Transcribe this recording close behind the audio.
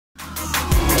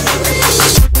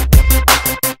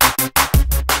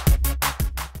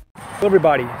Hello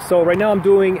everybody, so right now I'm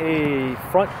doing a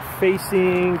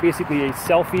front-facing, basically a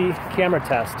selfie camera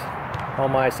test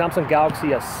on my Samsung Galaxy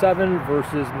S7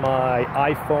 versus my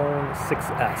iPhone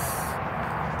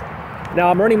 6s.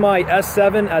 Now I'm running my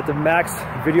S7 at the max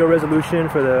video resolution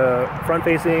for the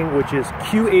front-facing, which is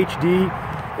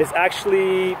QHD. It's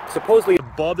actually supposedly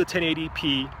above the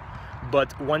 1080p,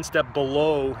 but one step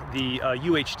below the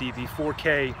UHD, the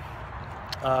 4K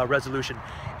resolution.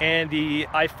 And the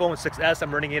iPhone 6s,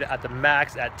 I'm running it at the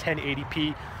max at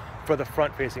 1080p for the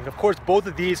front facing. Of course, both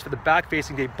of these for the back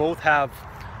facing, they both have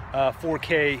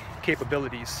 4K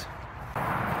capabilities.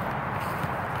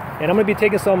 And I'm going to be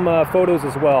taking some photos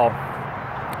as well,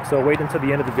 so wait until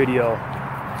the end of the video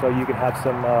so you can have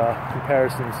some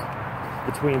comparisons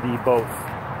between the both.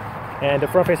 And the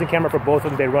front facing camera for both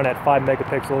of them, they run at 5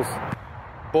 megapixels,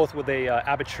 both with a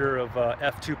aperture of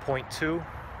f2.2.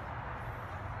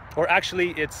 Or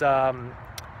actually, it's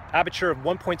aperture of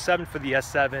 1.7 for the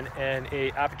S7 and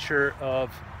a aperture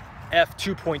of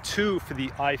f2.2 for the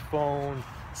iPhone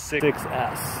 6s.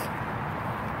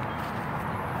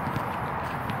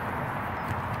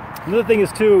 Another thing is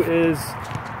too is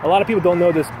a lot of people don't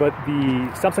know this, but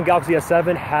the Samsung Galaxy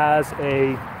S7 has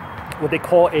a what they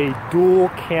call a dual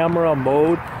camera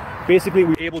mode. Basically,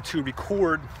 we're able to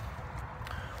record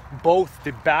both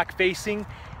the back facing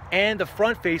and the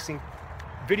front facing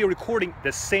video recording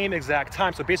the same exact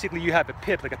time. So basically you have a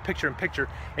PIP, like a picture-in-picture,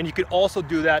 and you can also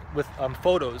do that with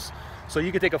photos. So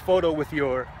you can take a photo with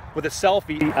a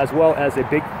selfie as well as a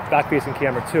big back-facing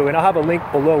camera too. And I'll have a link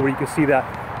below where you can see that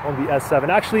on the S7.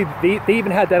 Actually, they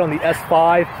even had that on the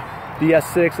S5, the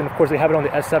S6, and of course they have it on the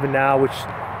S7 now, which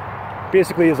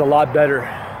basically is a lot better.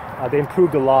 They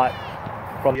improved a lot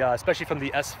from especially from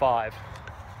the S5.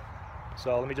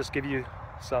 So let me just give you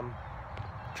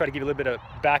try to give you a little bit of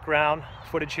background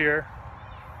footage here,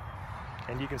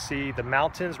 and you can see the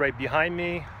mountains right behind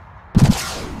me,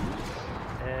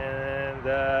 and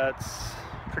that's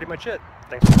pretty much it.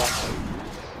 Thanks for watching.